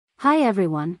Hi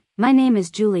everyone, my name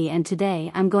is Julie and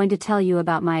today I'm going to tell you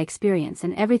about my experience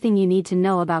and everything you need to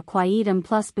know about Quietum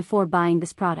Plus before buying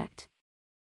this product.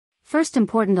 First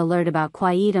important alert about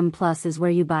Quietum Plus is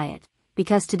where you buy it,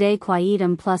 because today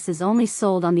Quietum Plus is only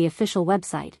sold on the official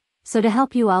website, so to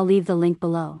help you I'll leave the link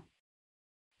below.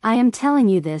 I am telling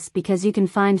you this because you can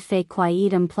find fake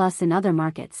Quietum Plus in other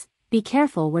markets, be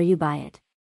careful where you buy it.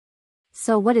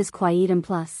 So what is Quietum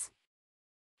Plus?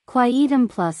 Quietum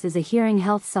Plus is a hearing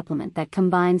health supplement that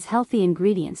combines healthy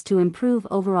ingredients to improve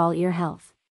overall ear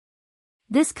health.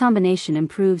 This combination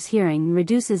improves hearing and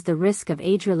reduces the risk of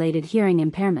age-related hearing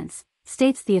impairments,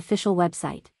 states the official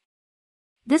website.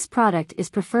 This product is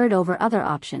preferred over other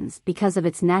options because of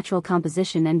its natural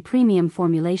composition and premium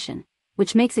formulation,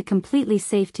 which makes it completely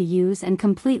safe to use and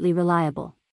completely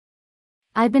reliable.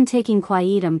 I've been taking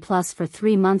Quietum Plus for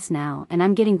 3 months now and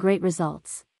I'm getting great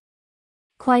results.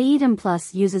 Quietum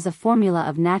Plus uses a formula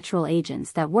of natural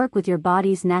agents that work with your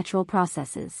body's natural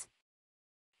processes.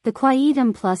 The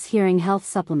Quietum Plus hearing health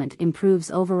supplement improves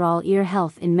overall ear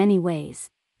health in many ways,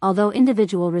 although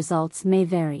individual results may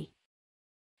vary.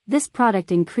 This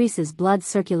product increases blood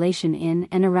circulation in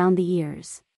and around the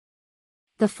ears.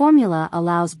 The formula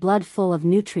allows blood full of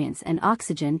nutrients and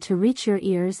oxygen to reach your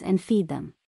ears and feed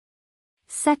them.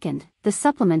 Second, the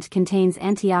supplement contains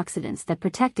antioxidants that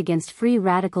protect against free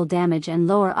radical damage and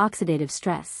lower oxidative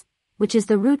stress, which is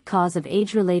the root cause of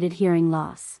age-related hearing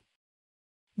loss.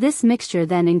 This mixture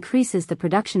then increases the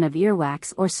production of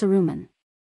earwax or cerumen.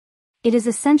 It is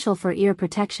essential for ear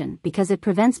protection because it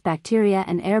prevents bacteria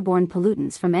and airborne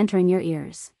pollutants from entering your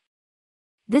ears.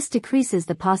 This decreases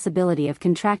the possibility of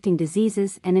contracting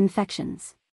diseases and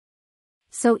infections.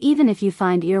 So even if you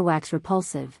find earwax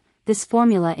repulsive, this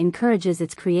formula encourages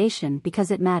its creation because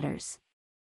it matters.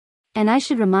 And I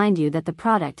should remind you that the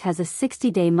product has a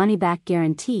 60-day money-back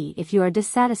guarantee if you are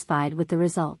dissatisfied with the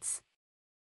results.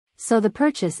 So the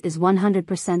purchase is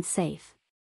 100% safe.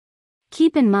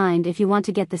 Keep in mind, if you want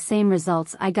to get the same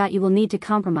results I got, you will need to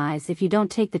compromise if you don't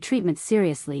take the treatment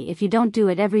seriously. If you don't do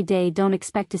it every day, don't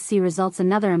expect to see results.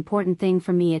 Another important thing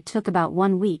for me, it took about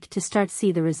 1 week to start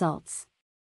see the results.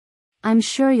 I'm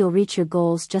sure you'll reach your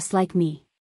goals just like me.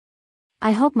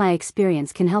 I hope my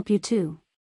experience can help you too.